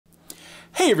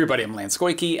Hey everybody, I'm Lance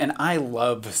Goyke, and I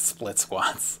love split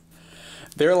squats.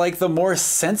 They're like the more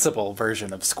sensible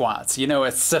version of squats. You know,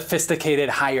 a sophisticated,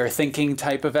 higher thinking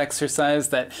type of exercise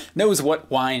that knows what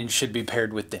wine should be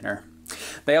paired with dinner.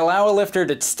 They allow a lifter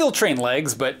to still train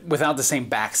legs, but without the same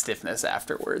back stiffness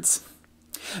afterwards.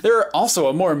 They're also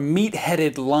a more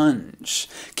meat-headed lunge.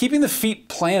 Keeping the feet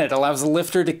planted allows the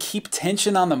lifter to keep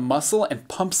tension on the muscle and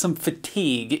pump some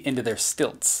fatigue into their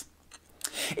stilts.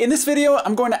 In this video,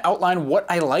 I'm going to outline what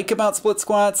I like about split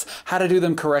squats, how to do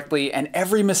them correctly, and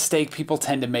every mistake people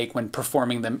tend to make when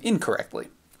performing them incorrectly.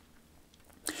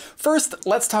 First,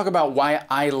 let's talk about why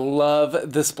I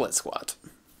love the split squat.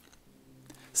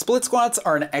 Split squats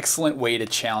are an excellent way to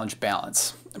challenge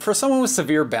balance. For someone with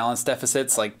severe balance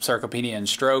deficits like sarcopenia and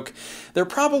stroke, they're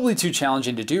probably too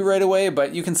challenging to do right away,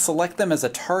 but you can select them as a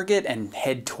target and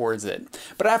head towards it.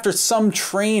 But after some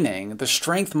training, the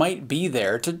strength might be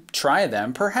there to try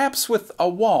them, perhaps with a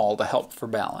wall to help for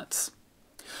balance.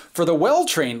 For the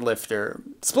well-trained lifter,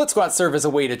 split squats serve as a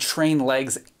way to train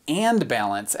legs and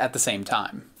balance at the same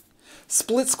time.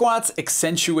 Split squats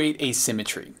accentuate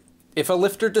asymmetry. If a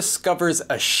lifter discovers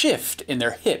a shift in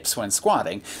their hips when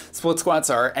squatting, split squats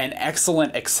are an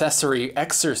excellent accessory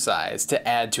exercise to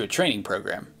add to a training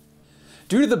program.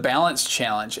 Due to the balance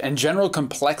challenge and general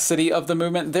complexity of the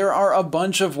movement, there are a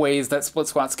bunch of ways that split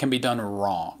squats can be done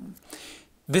wrong.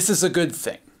 This is a good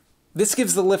thing. This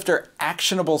gives the lifter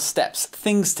actionable steps,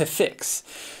 things to fix.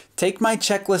 Take my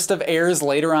checklist of errors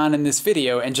later on in this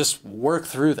video and just work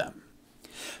through them.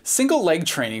 Single leg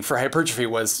training for hypertrophy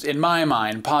was, in my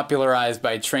mind, popularized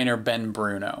by trainer Ben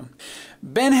Bruno.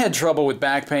 Ben had trouble with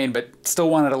back pain, but still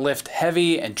wanted to lift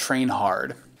heavy and train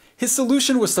hard. His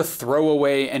solution was to throw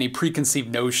away any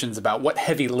preconceived notions about what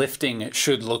heavy lifting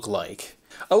should look like.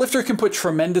 A lifter can put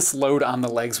tremendous load on the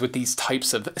legs with these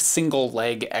types of single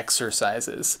leg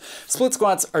exercises. Split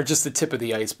squats are just the tip of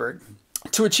the iceberg.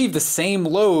 To achieve the same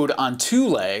load on two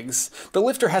legs, the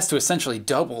lifter has to essentially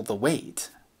double the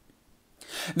weight.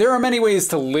 There are many ways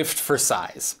to lift for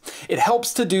size. It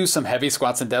helps to do some heavy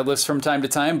squats and deadlifts from time to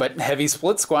time, but heavy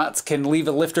split squats can leave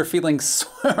a lifter feeling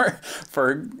sore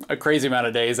for a crazy amount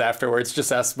of days afterwards.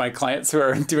 Just ask my clients who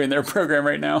are doing their program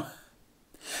right now.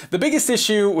 The biggest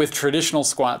issue with traditional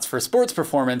squats for sports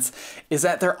performance is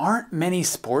that there aren't many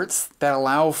sports that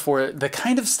allow for the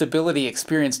kind of stability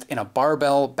experienced in a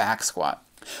barbell back squat.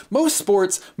 Most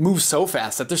sports move so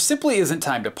fast that there simply isn't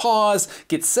time to pause,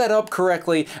 get set up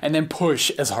correctly, and then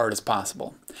push as hard as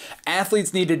possible.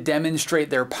 Athletes need to demonstrate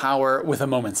their power with a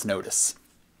moment's notice.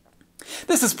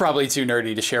 This is probably too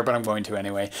nerdy to share, but I'm going to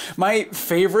anyway. My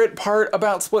favorite part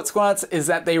about split squats is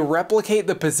that they replicate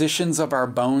the positions of our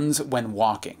bones when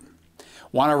walking.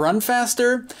 Want to run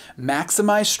faster?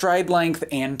 Maximize stride length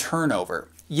and turnover.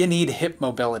 You need hip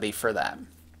mobility for that.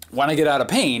 Want to get out of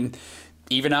pain?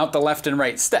 Even out the left and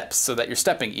right steps so that you're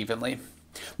stepping evenly.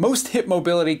 Most hip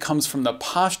mobility comes from the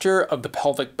posture of the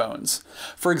pelvic bones.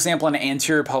 For example, an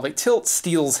anterior pelvic tilt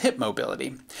steals hip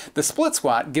mobility. The split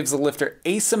squat gives the lifter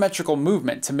asymmetrical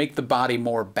movement to make the body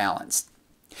more balanced.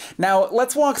 Now,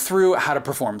 let's walk through how to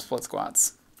perform split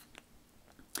squats.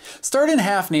 Start in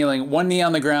half kneeling, one knee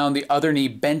on the ground, the other knee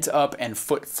bent up and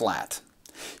foot flat.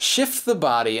 Shift the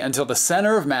body until the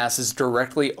center of mass is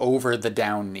directly over the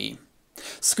down knee.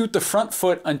 Scoot the front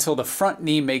foot until the front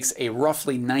knee makes a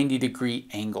roughly 90-degree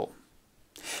angle.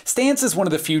 Stance is one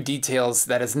of the few details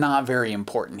that is not very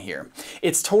important here.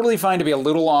 It's totally fine to be a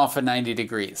little off of 90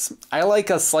 degrees. I like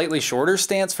a slightly shorter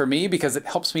stance for me because it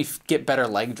helps me get better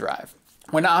leg drive.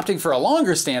 When opting for a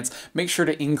longer stance, make sure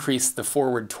to increase the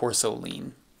forward torso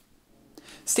lean.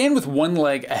 Stand with one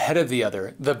leg ahead of the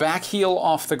other, the back heel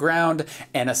off the ground,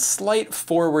 and a slight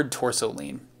forward torso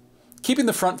lean. Keeping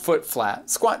the front foot flat,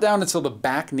 squat down until the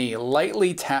back knee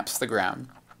lightly taps the ground.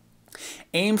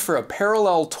 Aim for a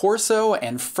parallel torso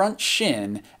and front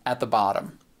shin at the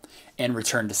bottom, and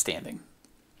return to standing.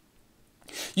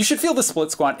 You should feel the split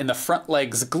squat in the front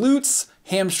leg's glutes,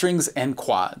 hamstrings, and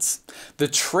quads. The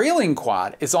trailing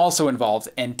quad is also involved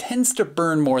and tends to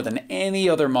burn more than any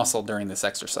other muscle during this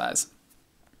exercise.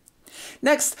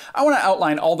 Next, I want to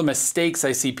outline all the mistakes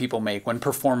I see people make when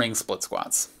performing split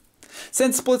squats.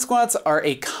 Since split squats are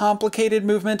a complicated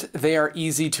movement, they are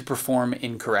easy to perform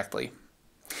incorrectly.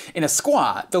 In a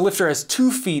squat, the lifter has 2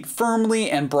 feet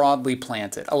firmly and broadly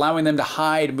planted, allowing them to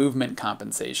hide movement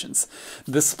compensations.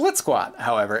 The split squat,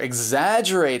 however,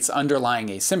 exaggerates underlying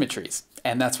asymmetries,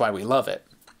 and that's why we love it.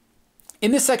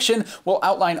 In this section, we'll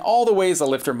outline all the ways a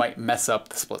lifter might mess up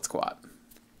the split squat.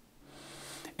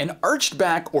 An arched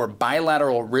back or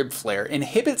bilateral rib flare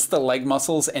inhibits the leg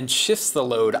muscles and shifts the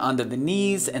load onto the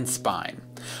knees and spine.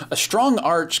 A strong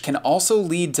arch can also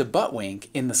lead to butt wink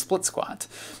in the split squat.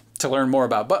 To learn more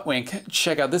about butt wink,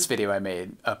 check out this video I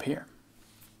made up here.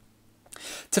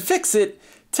 To fix it,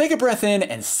 take a breath in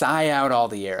and sigh out all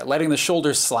the air, letting the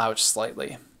shoulders slouch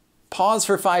slightly. Pause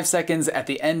for 5 seconds at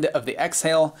the end of the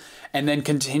exhale, and then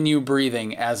continue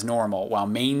breathing as normal while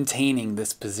maintaining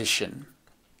this position.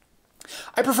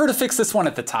 I prefer to fix this one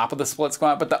at the top of the split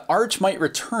squat, but the arch might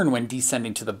return when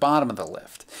descending to the bottom of the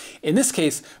lift. In this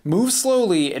case, move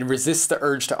slowly and resist the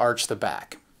urge to arch the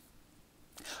back.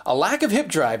 A lack of hip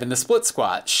drive in the split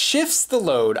squat shifts the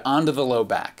load onto the low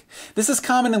back. This is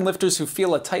common in lifters who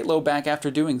feel a tight low back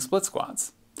after doing split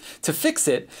squats. To fix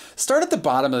it, start at the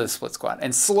bottom of the split squat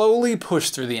and slowly push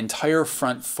through the entire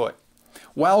front foot.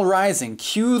 While rising,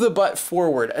 cue the butt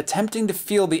forward, attempting to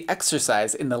feel the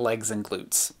exercise in the legs and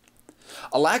glutes.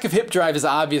 A lack of hip drive is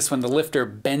obvious when the lifter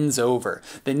bends over.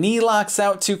 The knee locks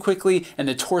out too quickly and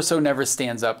the torso never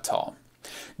stands up tall.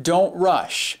 Don't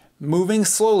rush. Moving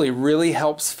slowly really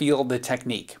helps feel the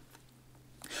technique.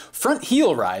 Front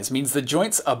heel rise means the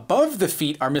joints above the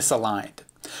feet are misaligned.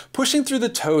 Pushing through the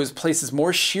toes places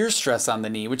more shear stress on the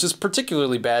knee, which is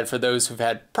particularly bad for those who've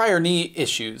had prior knee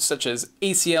issues, such as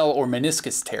ACL or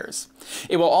meniscus tears.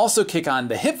 It will also kick on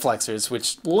the hip flexors,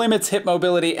 which limits hip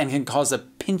mobility and can cause a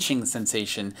pinching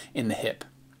sensation in the hip.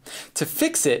 To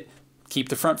fix it, keep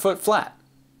the front foot flat.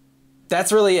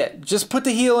 That's really it. Just put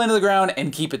the heel into the ground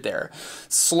and keep it there.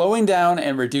 Slowing down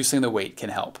and reducing the weight can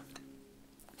help.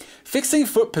 Fixing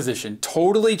foot position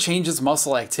totally changes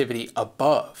muscle activity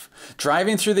above.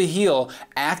 Driving through the heel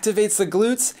activates the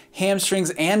glutes,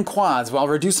 hamstrings, and quads while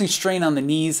reducing strain on the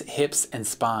knees, hips, and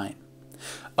spine.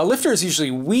 A lifter is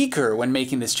usually weaker when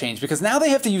making this change because now they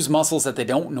have to use muscles that they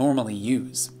don't normally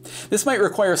use. This might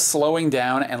require slowing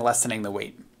down and lessening the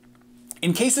weight.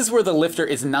 In cases where the lifter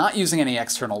is not using any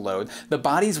external load, the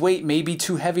body's weight may be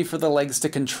too heavy for the legs to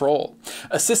control.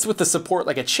 Assist with the support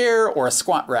like a chair or a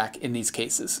squat rack in these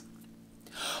cases.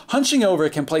 Hunching over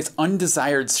can place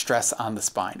undesired stress on the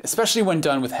spine, especially when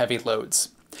done with heavy loads.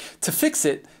 To fix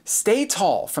it, stay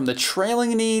tall from the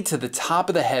trailing knee to the top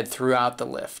of the head throughout the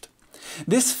lift.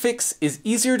 This fix is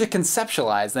easier to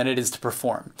conceptualize than it is to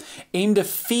perform. Aim to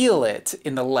feel it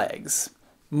in the legs.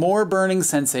 More burning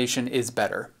sensation is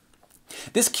better.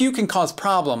 This cue can cause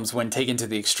problems when taken to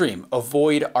the extreme.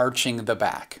 Avoid arching the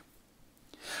back.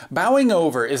 Bowing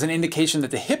over is an indication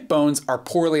that the hip bones are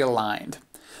poorly aligned.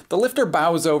 The lifter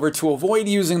bows over to avoid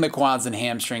using the quads and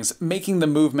hamstrings, making the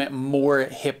movement more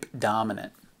hip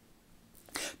dominant.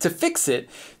 To fix it,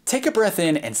 take a breath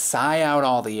in and sigh out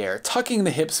all the air, tucking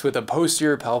the hips with a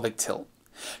posterior pelvic tilt.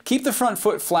 Keep the front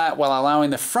foot flat while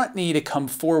allowing the front knee to come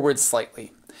forward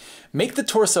slightly. Make the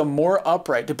torso more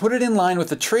upright to put it in line with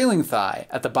the trailing thigh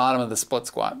at the bottom of the split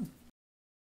squat.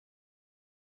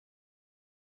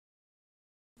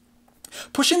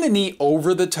 Pushing the knee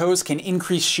over the toes can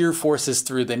increase shear forces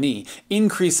through the knee,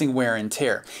 increasing wear and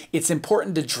tear. It's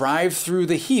important to drive through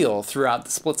the heel throughout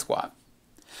the split squat.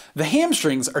 The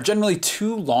hamstrings are generally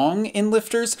too long in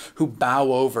lifters who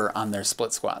bow over on their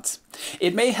split squats.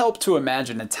 It may help to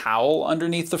imagine a towel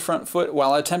underneath the front foot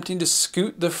while attempting to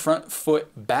scoot the front foot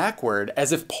backward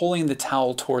as if pulling the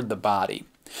towel toward the body.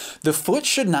 The foot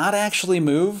should not actually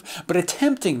move, but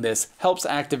attempting this helps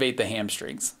activate the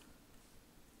hamstrings.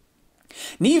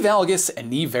 Knee valgus and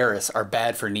knee varus are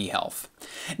bad for knee health.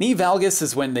 Knee valgus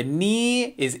is when the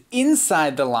knee is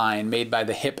inside the line made by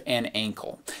the hip and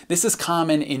ankle. This is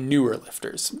common in newer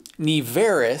lifters. Knee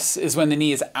varus is when the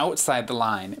knee is outside the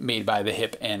line made by the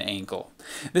hip and ankle.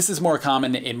 This is more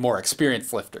common in more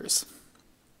experienced lifters.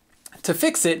 To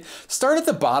fix it, start at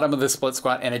the bottom of the split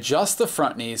squat and adjust the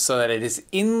front knee so that it is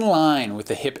in line with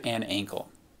the hip and ankle.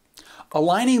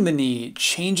 Aligning the knee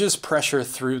changes pressure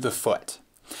through the foot.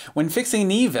 When fixing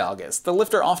knee valgus, the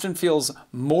lifter often feels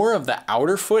more of the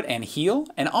outer foot and heel,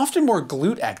 and often more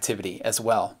glute activity as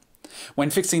well. When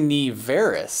fixing knee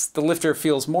varus, the lifter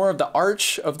feels more of the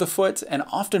arch of the foot and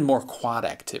often more quad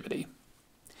activity.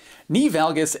 Knee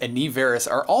valgus and knee varus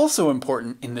are also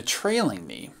important in the trailing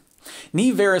knee.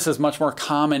 Knee varus is much more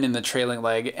common in the trailing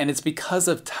leg, and it's because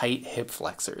of tight hip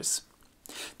flexors.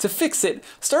 To fix it,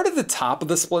 start at the top of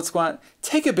the split squat,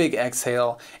 take a big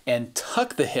exhale, and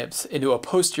tuck the hips into a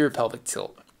posterior pelvic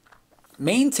tilt.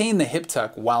 Maintain the hip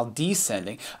tuck while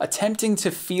descending, attempting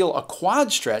to feel a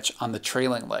quad stretch on the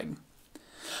trailing leg.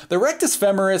 The rectus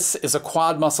femoris is a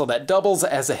quad muscle that doubles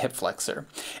as a hip flexor.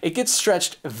 It gets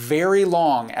stretched very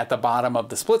long at the bottom of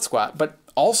the split squat, but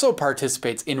also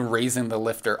participates in raising the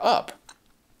lifter up.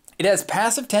 It has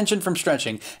passive tension from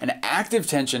stretching and active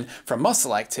tension from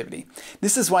muscle activity.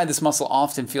 This is why this muscle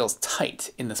often feels tight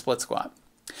in the split squat.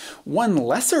 One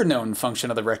lesser known function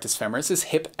of the rectus femoris is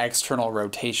hip external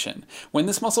rotation. When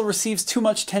this muscle receives too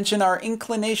much tension, our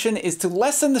inclination is to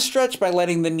lessen the stretch by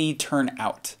letting the knee turn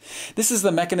out. This is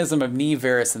the mechanism of knee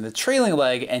varus in the trailing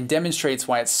leg and demonstrates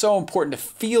why it's so important to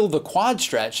feel the quad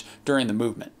stretch during the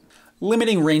movement.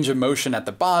 Limiting range of motion at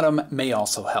the bottom may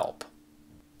also help.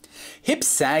 Hip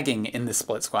sagging in the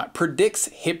split squat predicts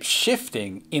hip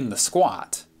shifting in the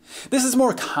squat. This is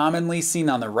more commonly seen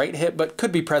on the right hip, but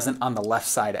could be present on the left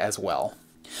side as well.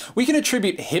 We can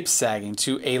attribute hip sagging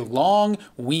to a long,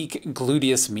 weak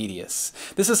gluteus medius.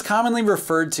 This is commonly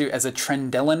referred to as a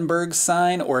Trendelenburg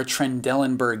sign or a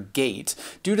Trendelenburg gait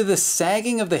due to the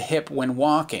sagging of the hip when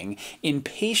walking in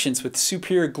patients with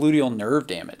superior gluteal nerve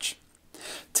damage.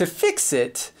 To fix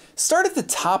it, start at the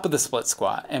top of the split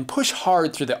squat and push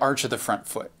hard through the arch of the front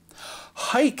foot.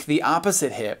 Hike the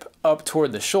opposite hip up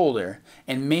toward the shoulder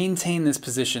and maintain this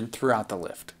position throughout the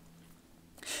lift.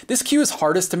 This cue is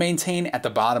hardest to maintain at the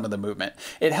bottom of the movement.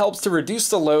 It helps to reduce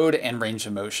the load and range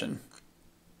of motion.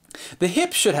 The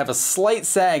hip should have a slight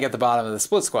sag at the bottom of the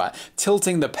split squat,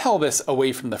 tilting the pelvis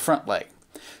away from the front leg.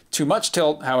 Too much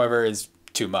tilt, however, is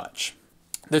too much.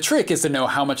 The trick is to know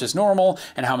how much is normal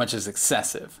and how much is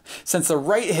excessive. Since the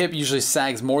right hip usually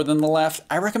sags more than the left,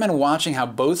 I recommend watching how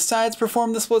both sides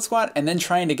perform the split squat and then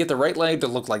trying to get the right leg to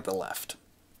look like the left.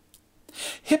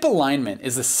 Hip alignment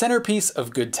is the centerpiece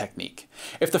of good technique.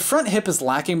 If the front hip is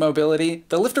lacking mobility,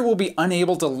 the lifter will be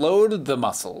unable to load the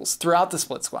muscles throughout the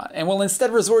split squat and will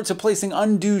instead resort to placing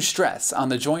undue stress on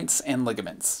the joints and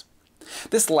ligaments.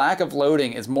 This lack of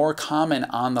loading is more common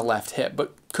on the left hip,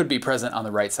 but could be present on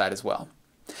the right side as well.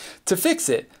 To fix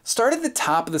it, start at the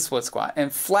top of the split squat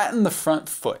and flatten the front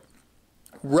foot.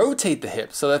 Rotate the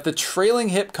hip so that the trailing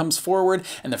hip comes forward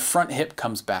and the front hip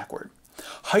comes backward.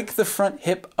 Hike the front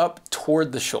hip up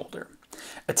toward the shoulder.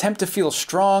 Attempt to feel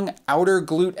strong outer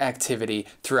glute activity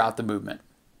throughout the movement.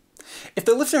 If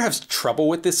the lifter has trouble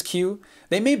with this cue,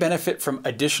 they may benefit from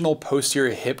additional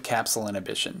posterior hip capsule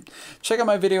inhibition. Check out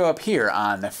my video up here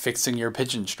on fixing your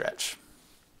pigeon stretch.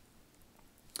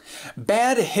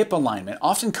 Bad hip alignment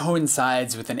often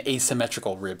coincides with an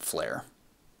asymmetrical rib flare.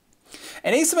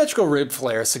 An asymmetrical rib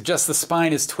flare suggests the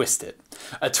spine is twisted.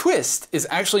 A twist is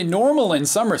actually normal in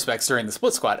some respects during the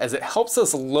split squat, as it helps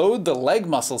us load the leg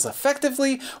muscles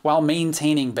effectively while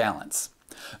maintaining balance.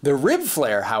 The rib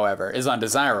flare, however, is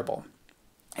undesirable.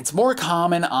 It's more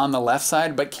common on the left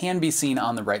side, but can be seen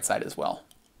on the right side as well.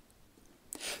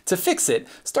 To fix it,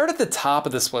 start at the top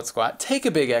of the split squat, take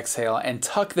a big exhale, and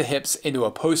tuck the hips into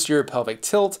a posterior pelvic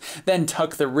tilt, then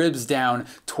tuck the ribs down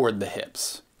toward the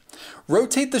hips.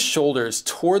 Rotate the shoulders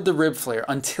toward the rib flare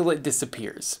until it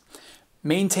disappears.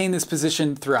 Maintain this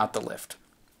position throughout the lift.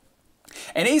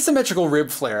 An asymmetrical rib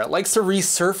flare likes to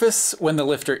resurface when the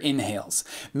lifter inhales.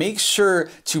 Make sure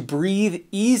to breathe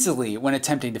easily when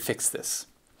attempting to fix this.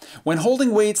 When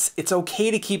holding weights, it's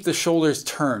okay to keep the shoulders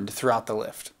turned throughout the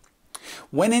lift.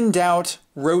 When in doubt,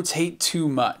 rotate too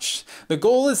much. The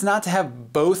goal is not to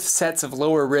have both sets of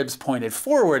lower ribs pointed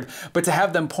forward, but to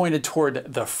have them pointed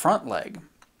toward the front leg.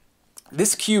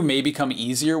 This cue may become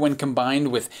easier when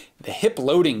combined with the hip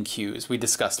loading cues we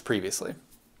discussed previously.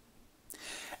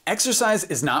 Exercise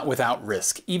is not without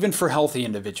risk, even for healthy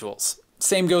individuals.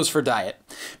 Same goes for diet.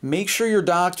 Make sure your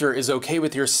doctor is okay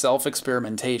with your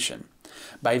self-experimentation.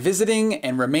 By visiting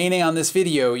and remaining on this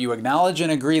video, you acknowledge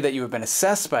and agree that you have been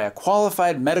assessed by a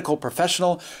qualified medical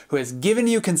professional who has given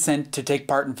you consent to take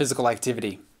part in physical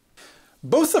activity.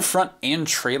 Both the front and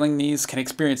trailing knees can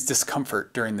experience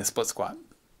discomfort during the split squat.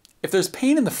 If there's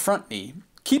pain in the front knee,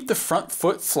 keep the front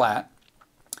foot flat.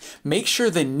 Make sure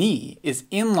the knee is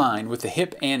in line with the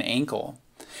hip and ankle,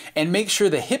 and make sure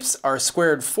the hips are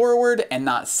squared forward and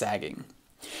not sagging.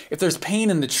 If there's pain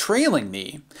in the trailing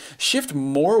knee, shift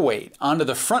more weight onto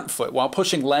the front foot while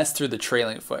pushing less through the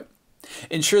trailing foot.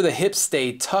 Ensure the hips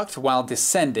stay tucked while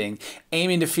descending,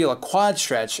 aiming to feel a quad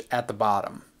stretch at the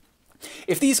bottom.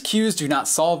 If these cues do not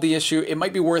solve the issue, it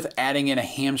might be worth adding in a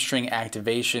hamstring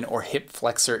activation or hip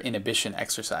flexor inhibition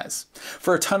exercise.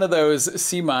 For a ton of those,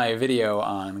 see my video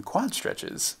on quad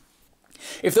stretches.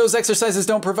 If those exercises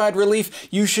don't provide relief,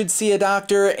 you should see a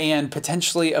doctor and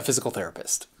potentially a physical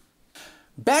therapist.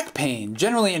 Back pain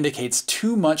generally indicates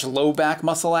too much low back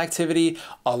muscle activity,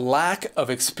 a lack of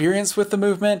experience with the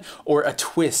movement, or a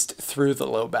twist through the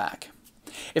low back.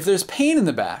 If there's pain in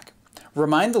the back,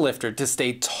 remind the lifter to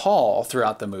stay tall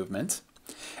throughout the movement.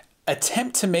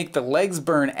 Attempt to make the legs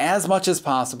burn as much as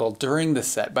possible during the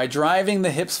set by driving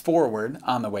the hips forward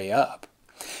on the way up.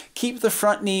 Keep the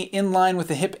front knee in line with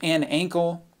the hip and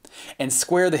ankle, and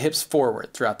square the hips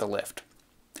forward throughout the lift.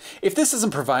 If this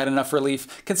doesn't provide enough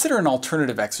relief, consider an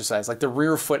alternative exercise like the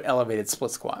rear foot elevated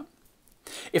split squat.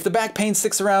 If the back pain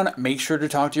sticks around, make sure to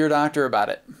talk to your doctor about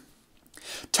it.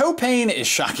 Toe pain is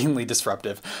shockingly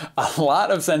disruptive. A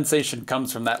lot of sensation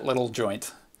comes from that little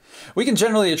joint. We can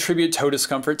generally attribute toe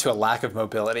discomfort to a lack of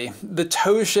mobility. The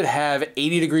toes should have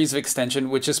 80 degrees of extension,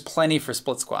 which is plenty for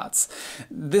split squats.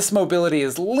 This mobility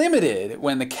is limited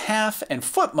when the calf and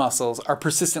foot muscles are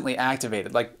persistently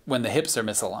activated, like when the hips are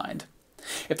misaligned.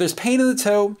 If there's pain in the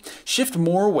toe, shift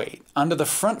more weight onto the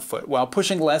front foot while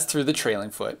pushing less through the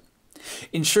trailing foot.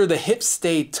 Ensure the hips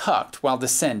stay tucked while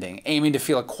descending, aiming to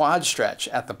feel a quad stretch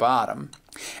at the bottom.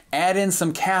 Add in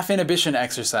some calf inhibition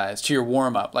exercise to your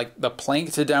warm-up, like the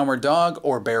plank to downward dog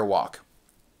or bear walk.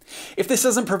 If this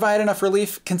doesn't provide enough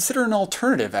relief, consider an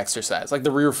alternative exercise, like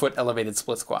the rear foot elevated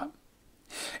split squat.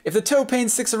 If the toe pain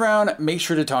sticks around, make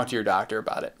sure to talk to your doctor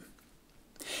about it.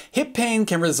 Hip pain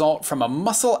can result from a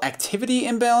muscle activity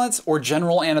imbalance or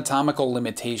general anatomical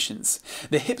limitations.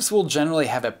 The hips will generally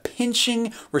have a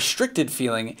pinching, restricted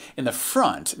feeling in the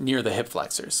front near the hip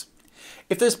flexors.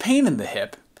 If there's pain in the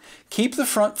hip, keep the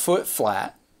front foot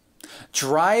flat,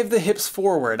 drive the hips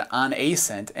forward on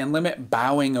ascent, and limit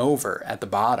bowing over at the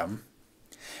bottom.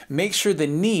 Make sure the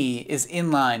knee is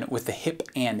in line with the hip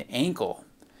and ankle.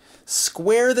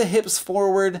 Square the hips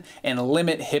forward and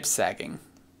limit hip sagging.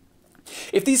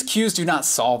 If these cues do not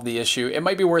solve the issue, it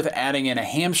might be worth adding in a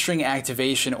hamstring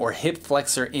activation or hip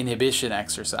flexor inhibition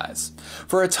exercise.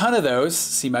 For a ton of those,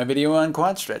 see my video on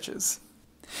quad stretches.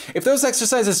 If those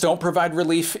exercises don't provide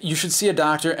relief, you should see a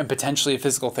doctor and potentially a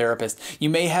physical therapist. You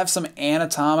may have some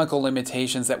anatomical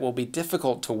limitations that will be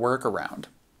difficult to work around.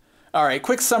 All right,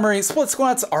 quick summary. Split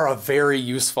squats are a very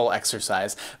useful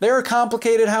exercise. They are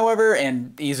complicated, however,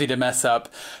 and easy to mess up.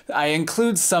 I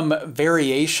include some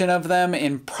variation of them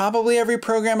in probably every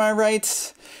program I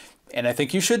write, and I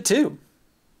think you should too.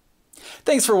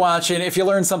 Thanks for watching. If you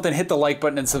learned something, hit the like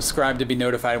button and subscribe to be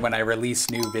notified when I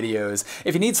release new videos.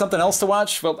 If you need something else to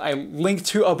watch, well, I linked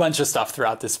to a bunch of stuff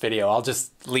throughout this video. I'll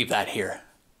just leave that here.